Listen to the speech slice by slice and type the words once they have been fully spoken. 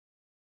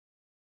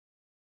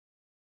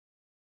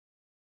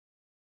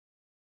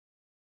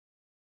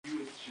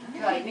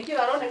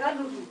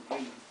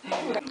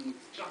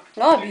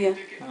No beer.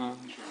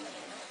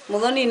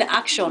 Muloni in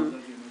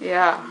action.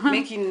 Yeah.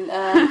 Making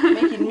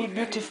me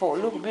beautiful.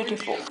 Look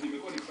beautiful.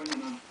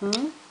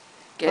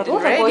 Getting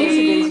what a ready.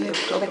 coincidence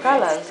for the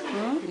colors.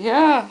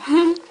 Yeah.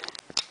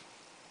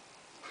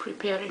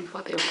 Preparing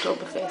for the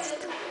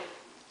Oktoberfest.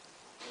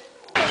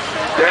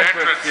 The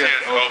entrance here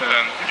is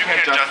open. You can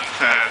just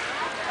stand.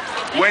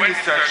 When you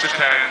start to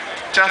stand,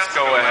 just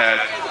go ahead.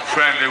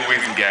 Friendly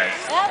with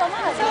guests.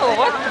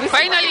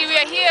 Finally, we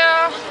are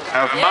here.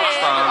 Have much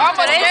fun.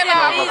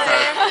 Almost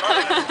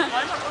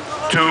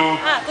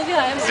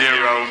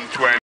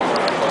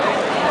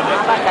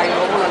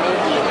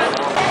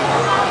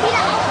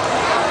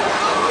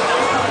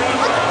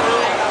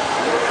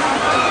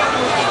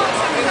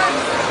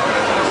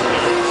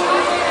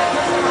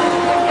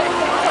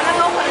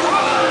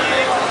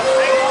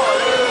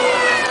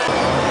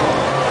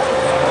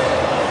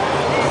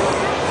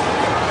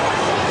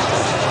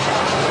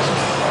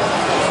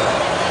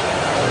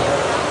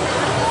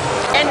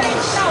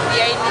Oktoberfest 2020. We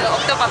are in the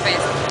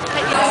Oktoberfest.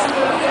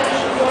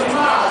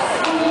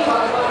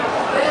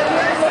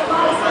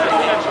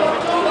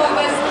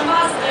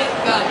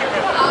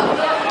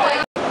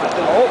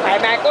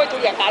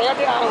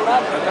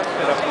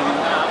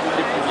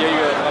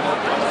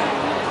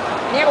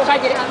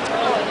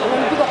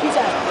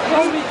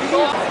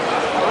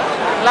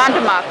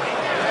 Landmark.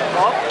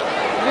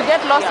 If you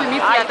get lost, you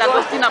meet me at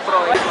Agostina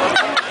Broy.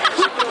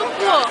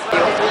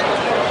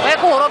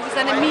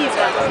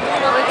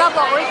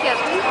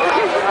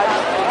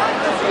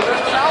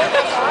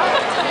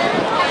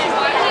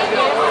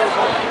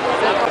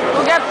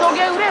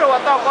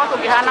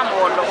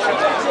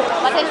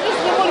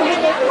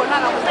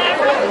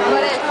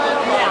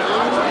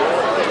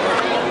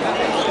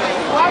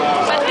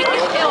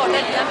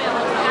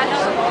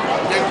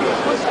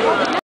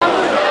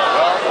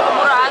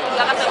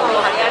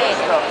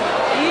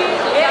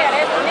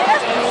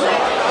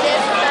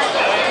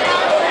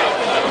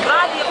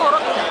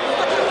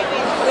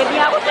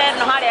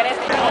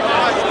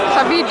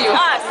 Sa video.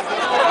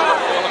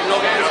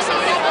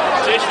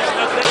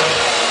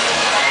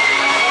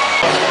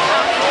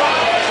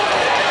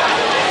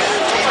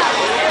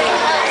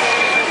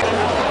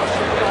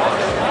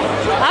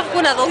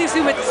 Hakuna tosi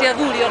sia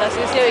dhuri ona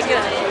sia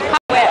wengine.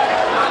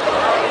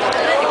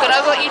 You can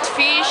also eat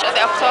fish at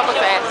the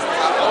Oktoberfest.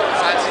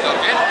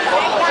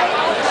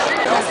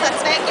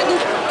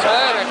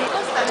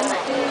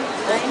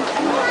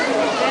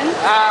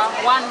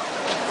 One.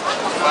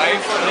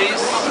 5,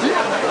 please.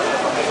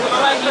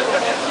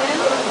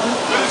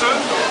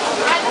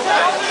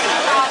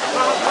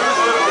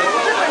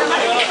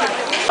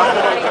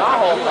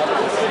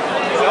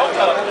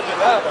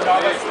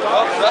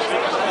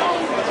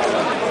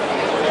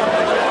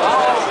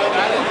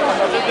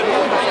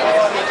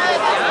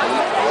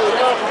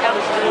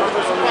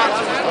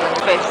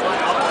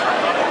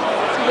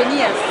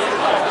 Souvenirs.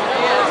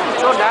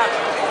 Soda.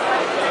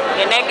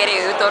 Kenegere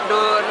utodo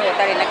no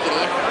yatari na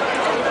kiri.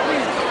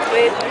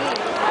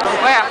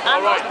 Where?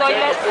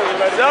 Toilet.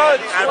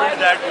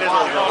 That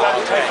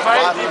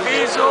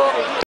place also.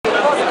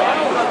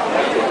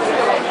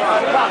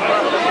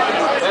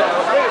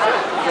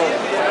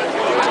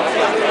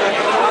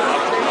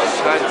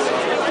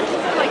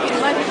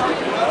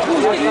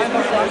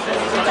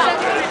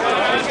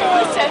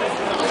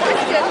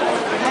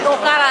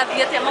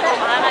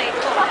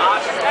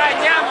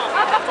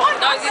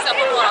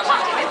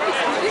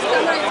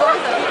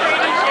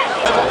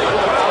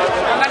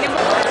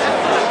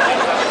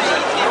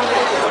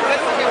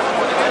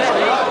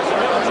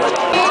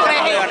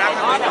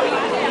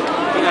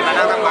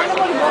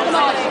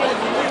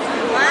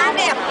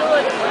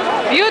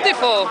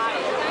 Beautiful.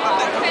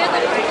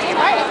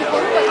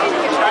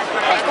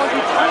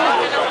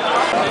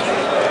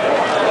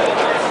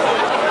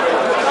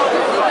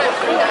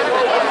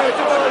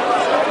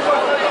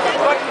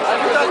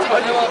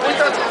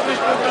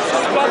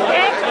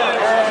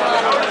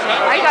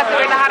 Aika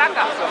tuenda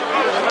haraka.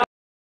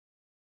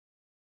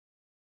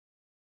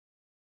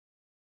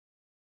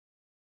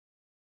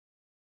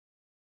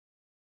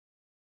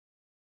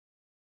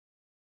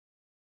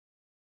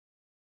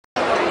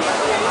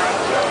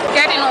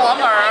 Getting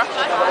warmer.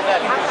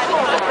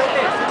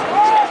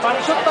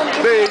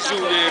 Beijo,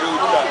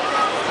 Neruda.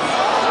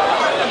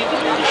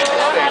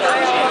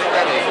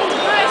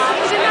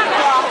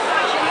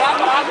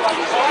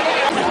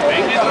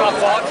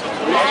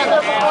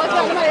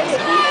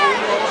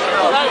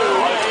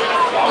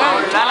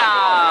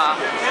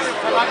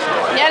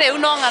 Nyale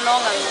unonga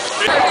nonga.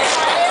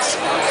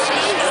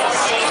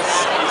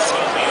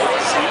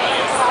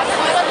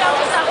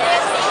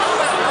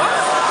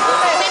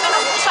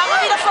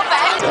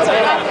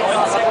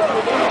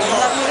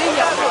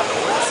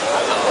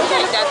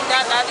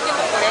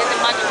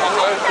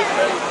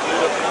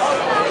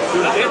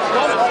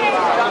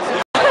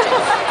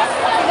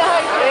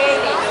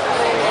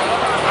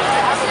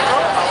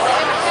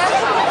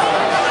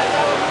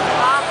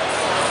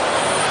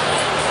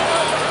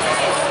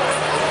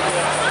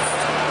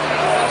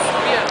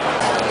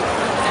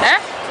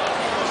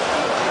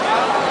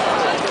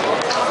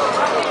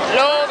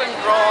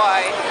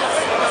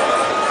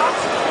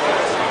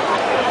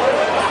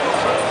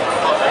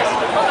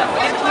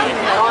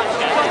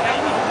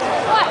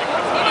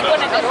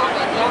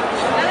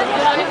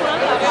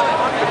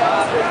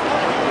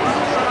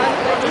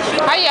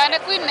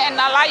 queen and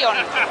a lion.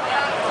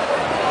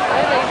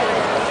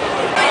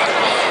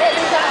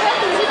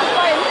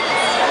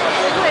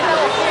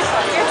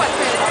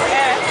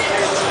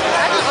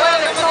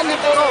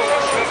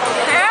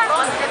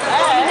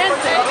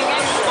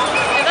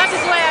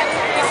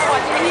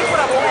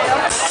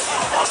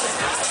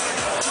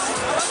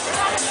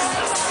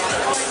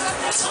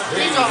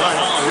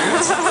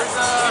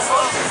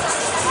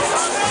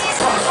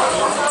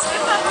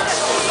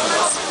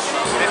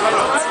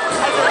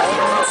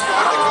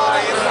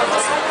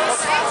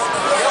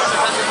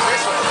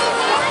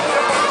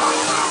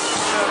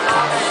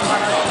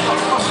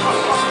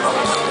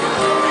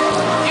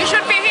 You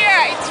should be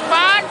here. It's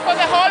fun for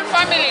the whole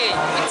family.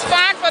 It's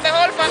fun for the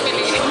whole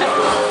family.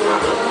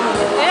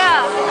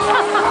 Yeah.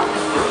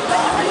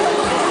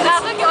 I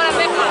think you want to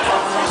make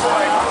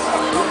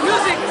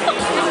music.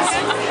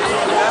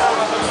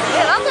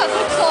 Yeah, that's a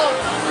good song.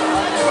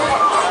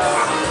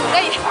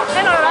 Hey,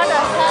 I know that.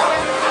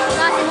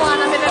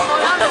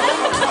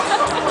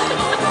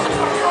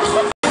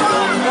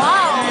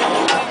 Wow.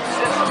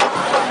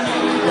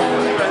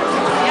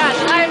 Yeah,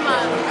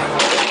 Diamond.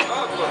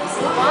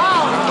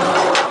 Wow.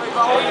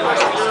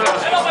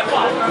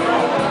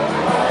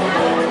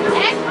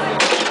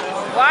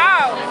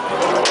 Wow.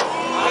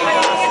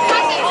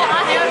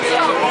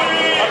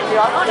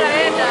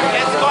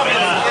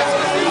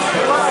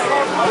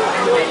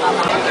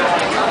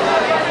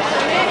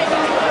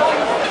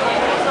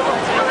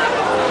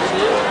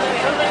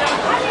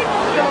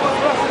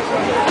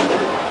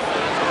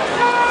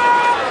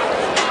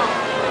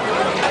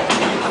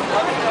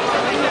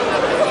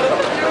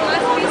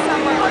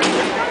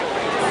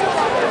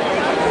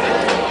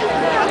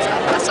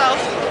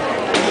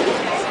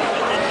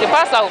 ¿Qué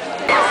pasa?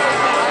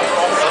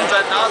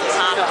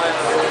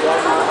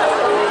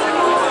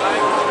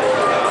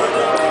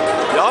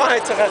 Ja,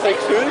 hat sich ein bisschen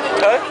gefühlt.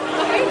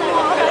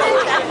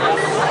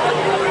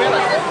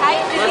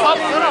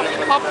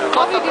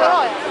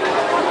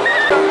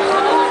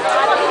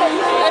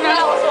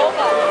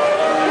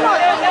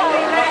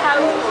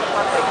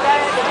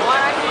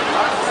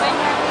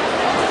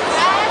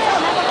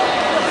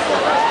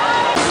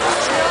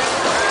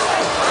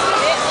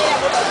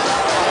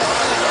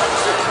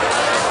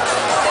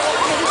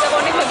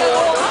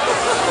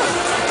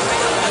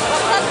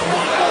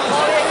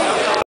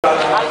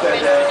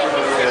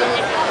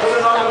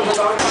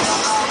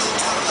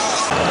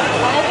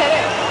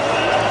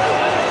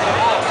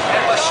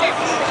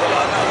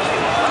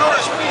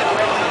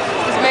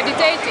 He's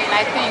meditating,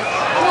 I think.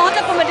 No,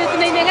 te convertiste en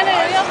ningún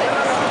nervioso.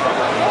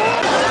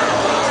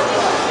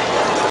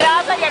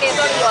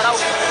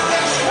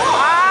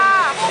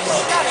 Ah!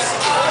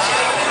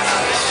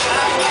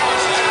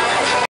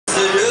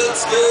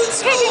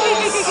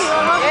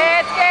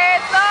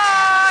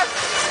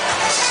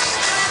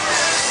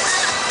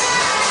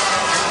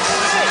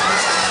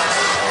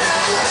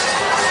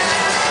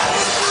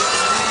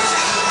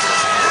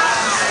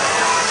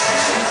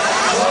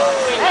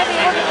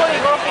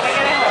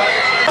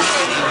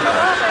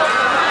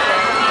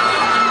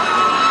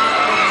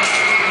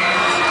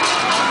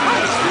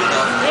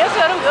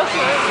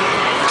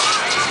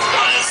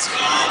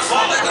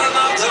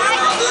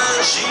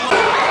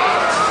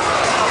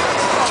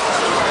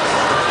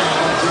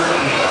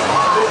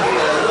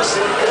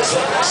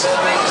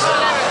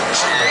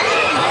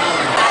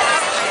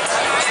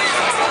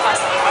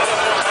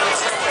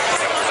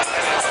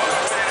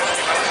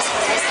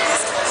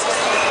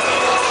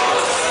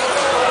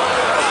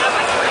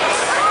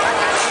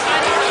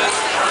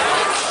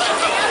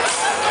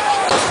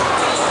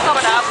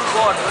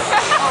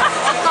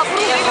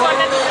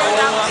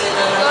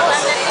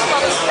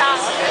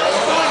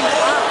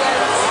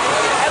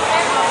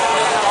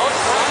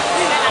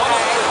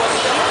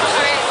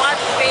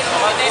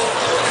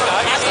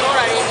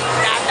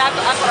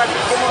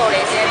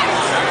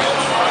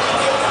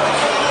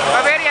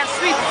 Bavarian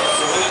sweet.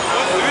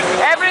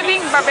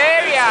 Everything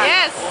Bavaria.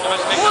 Yes.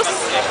 Mousse.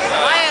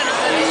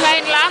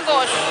 Plain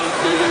langos.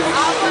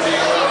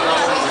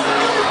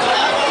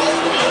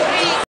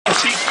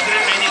 Musik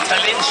drin, eine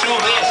Talentshow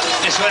wäre,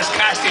 das war das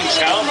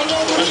Castingshow.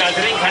 Und da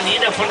drin kann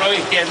jeder von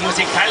euch, der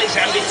musikalisch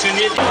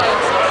ambitioniert ist.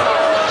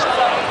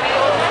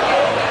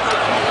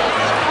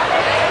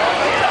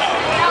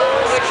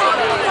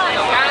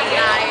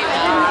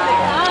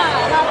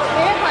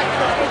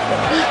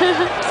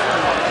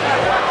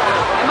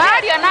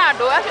 Maria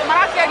Nado,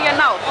 Maria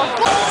Nado.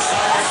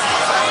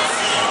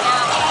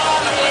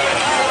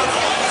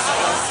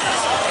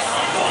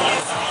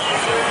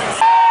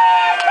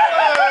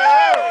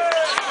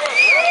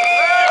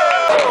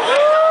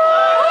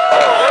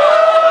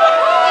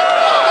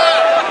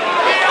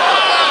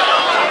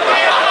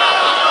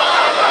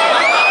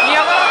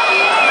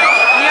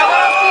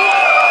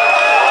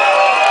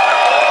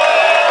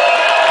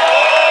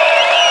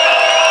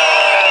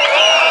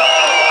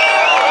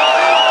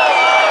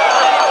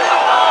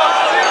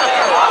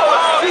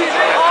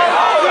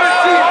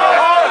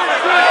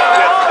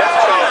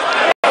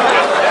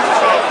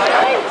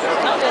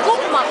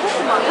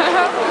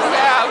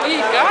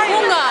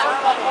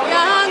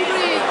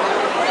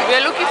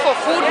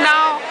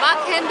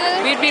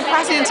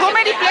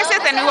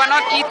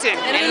 eaten,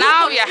 and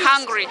now we are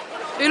hungry.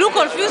 We look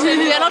confused and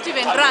we are not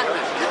even drunk.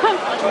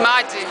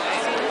 Imagine.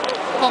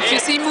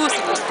 Confusimus.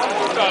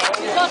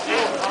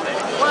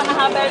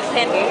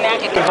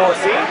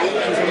 Divorcee.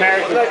 She's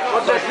American.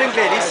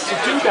 To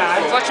do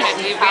that.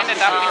 Unfortunately, we ended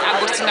up in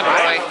Agustina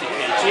Buffet.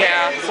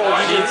 Yeah. So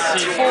he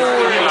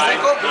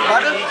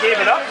gave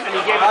it up and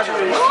he gave it to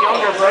his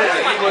younger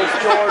brother. He was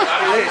George.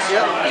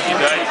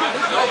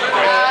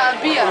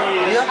 Beer.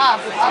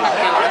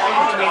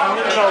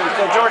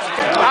 So George.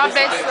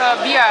 Abes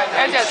beer,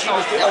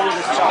 Elderson.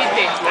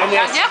 Bitte.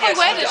 Ja, ik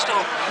weet het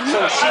toch.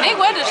 Ik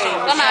weet het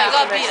toch. Dan heb ik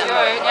al bier.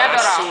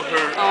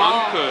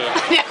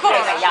 Ja, kom.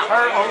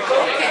 Her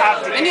uncle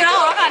had to En nu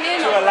nou gaan in.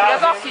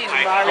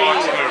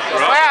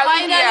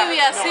 Finally we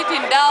are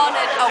sitting down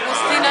at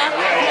Augustina.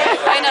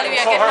 Finally we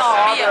are getting our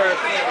beer.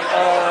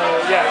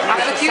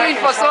 After queuing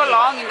for so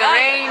long in the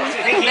rain,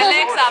 The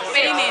legs are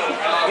paining.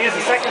 He's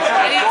the second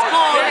son. And it's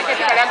cold. He's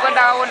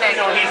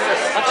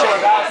just sure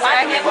about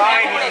Ryan.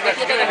 He's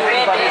recommended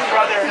by his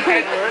brother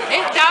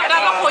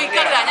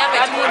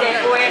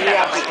Edward.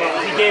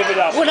 He gave it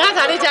up.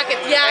 Unataka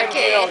jacket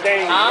yake.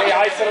 They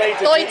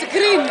isolated. So it's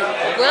green.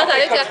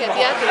 Unataka jacket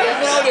yake.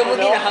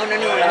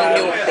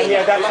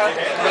 Yeah, that's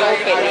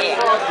it.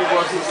 He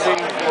was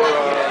singing for.